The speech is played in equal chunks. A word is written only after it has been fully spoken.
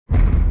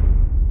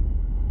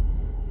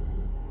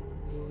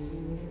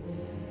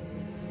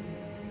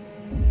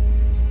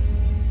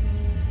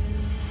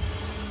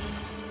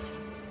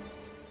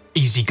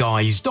Easy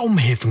guys, Dom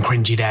here from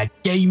Cringy Dad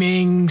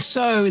Gaming.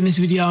 So in this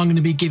video I'm going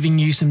to be giving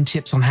you some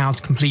tips on how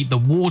to complete the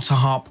Water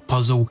Harp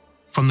Puzzle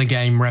from the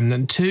game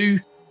Remnant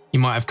 2. You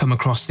might have come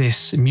across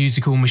this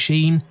musical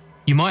machine.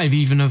 You might have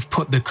even have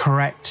put the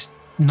correct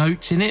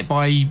notes in it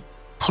by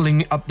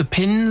pulling up the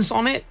pins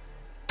on it,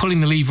 pulling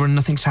the lever and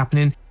nothing's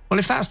happening. Well,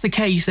 if that's the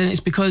case, then it's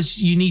because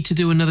you need to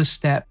do another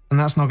step, and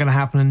that's not going to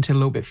happen until a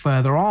little bit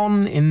further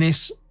on in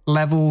this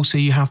level. So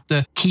you have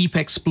to keep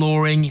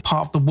exploring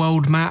part of the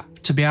world map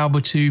to be able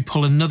to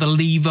pull another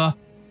lever.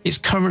 It's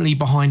currently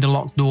behind a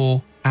locked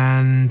door,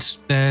 and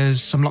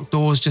there's some locked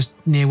doors just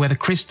near where the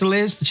crystal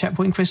is, the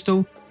checkpoint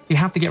crystal. You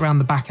have to get around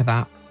the back of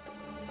that.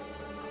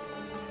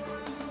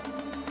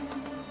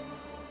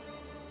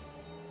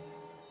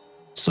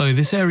 So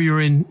this area you're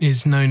in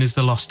is known as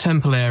the Lost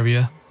Temple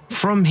area.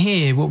 From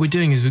here, what we're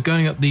doing is we're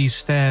going up these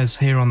stairs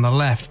here on the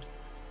left.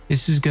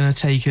 This is going to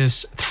take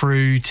us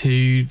through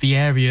to the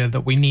area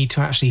that we need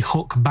to actually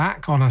hook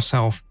back on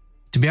ourselves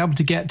to be able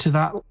to get to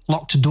that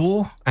locked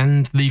door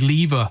and the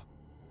lever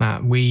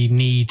that we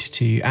need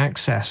to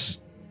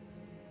access.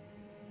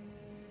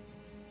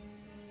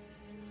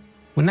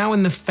 We're now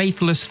in the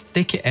Faithless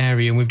Thicket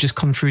area, and we've just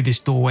come through this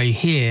doorway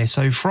here.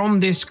 So from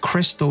this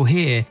crystal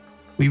here,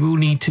 we will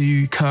need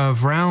to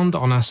curve round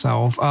on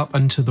ourselves up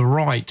and to the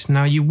right.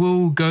 Now you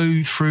will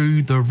go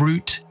through the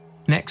root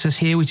nexus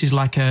here, which is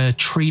like a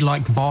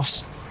tree-like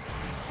boss.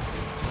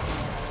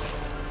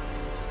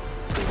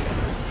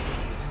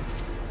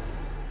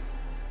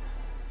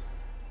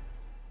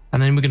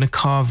 And then we're going to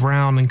carve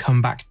round and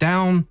come back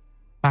down,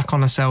 back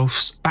on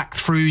ourselves, back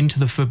through into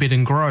the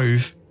Forbidden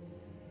Grove.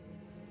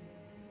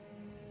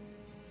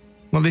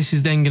 What this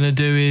is then going to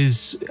do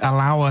is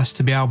allow us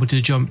to be able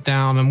to jump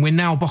down, and we're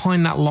now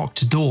behind that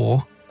locked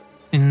door.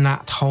 In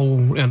that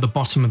hole at the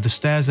bottom of the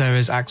stairs there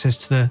is access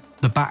to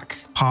the back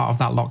part of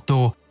that locked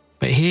door.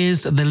 But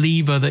here's the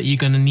lever that you're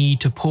going to need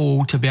to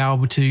pull to be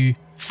able to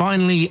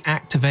finally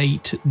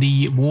activate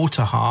the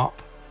water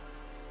harp.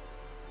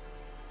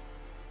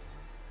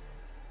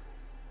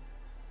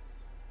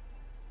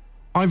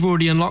 I've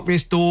already unlocked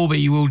this door, but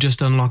you will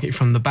just unlock it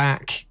from the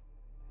back.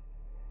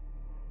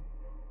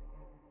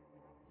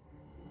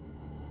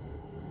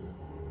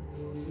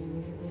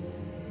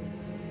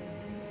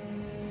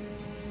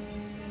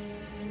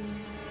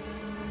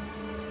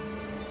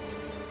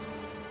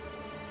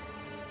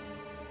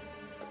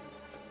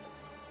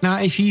 Now,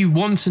 if you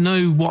want to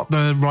know what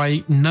the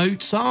right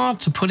notes are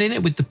to put in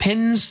it with the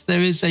pins,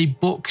 there is a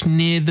book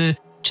near the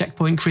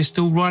checkpoint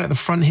crystal right at the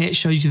front here. It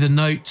shows you the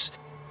notes.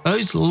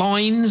 Those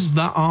lines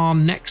that are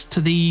next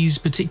to these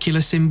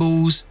particular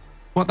symbols,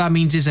 what that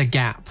means is a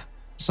gap.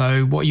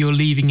 So what you're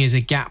leaving is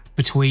a gap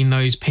between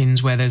those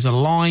pins where there's a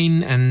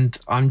line, and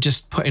I'm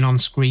just putting on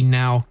screen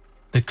now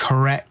the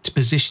correct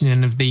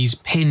positioning of these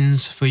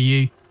pins for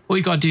you. All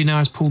you got to do now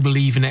is pull the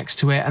lever next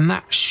to it, and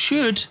that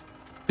should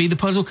be the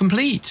puzzle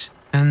complete.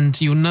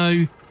 And you'll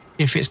know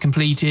if it's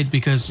completed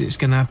because it's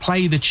going to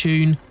play the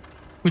tune,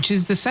 which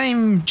is the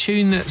same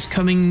tune that's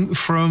coming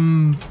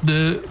from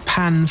the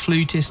pan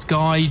flutist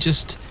guy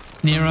just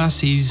near us.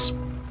 He's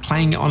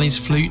playing it on his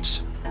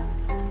flute.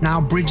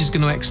 Now bridge is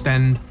going to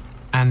extend,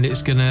 and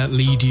it's going to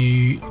lead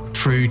you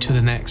through to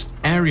the next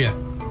area.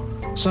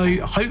 So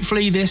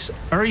hopefully this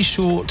very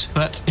short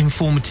but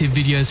informative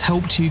video has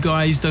helped you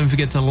guys. Don't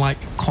forget to like,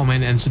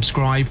 comment and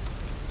subscribe.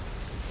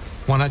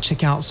 Why not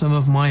check out some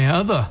of my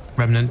other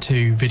Remnant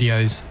 2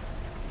 videos?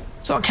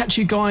 So I'll catch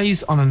you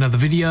guys on another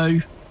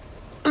video,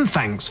 and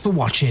thanks for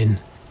watching.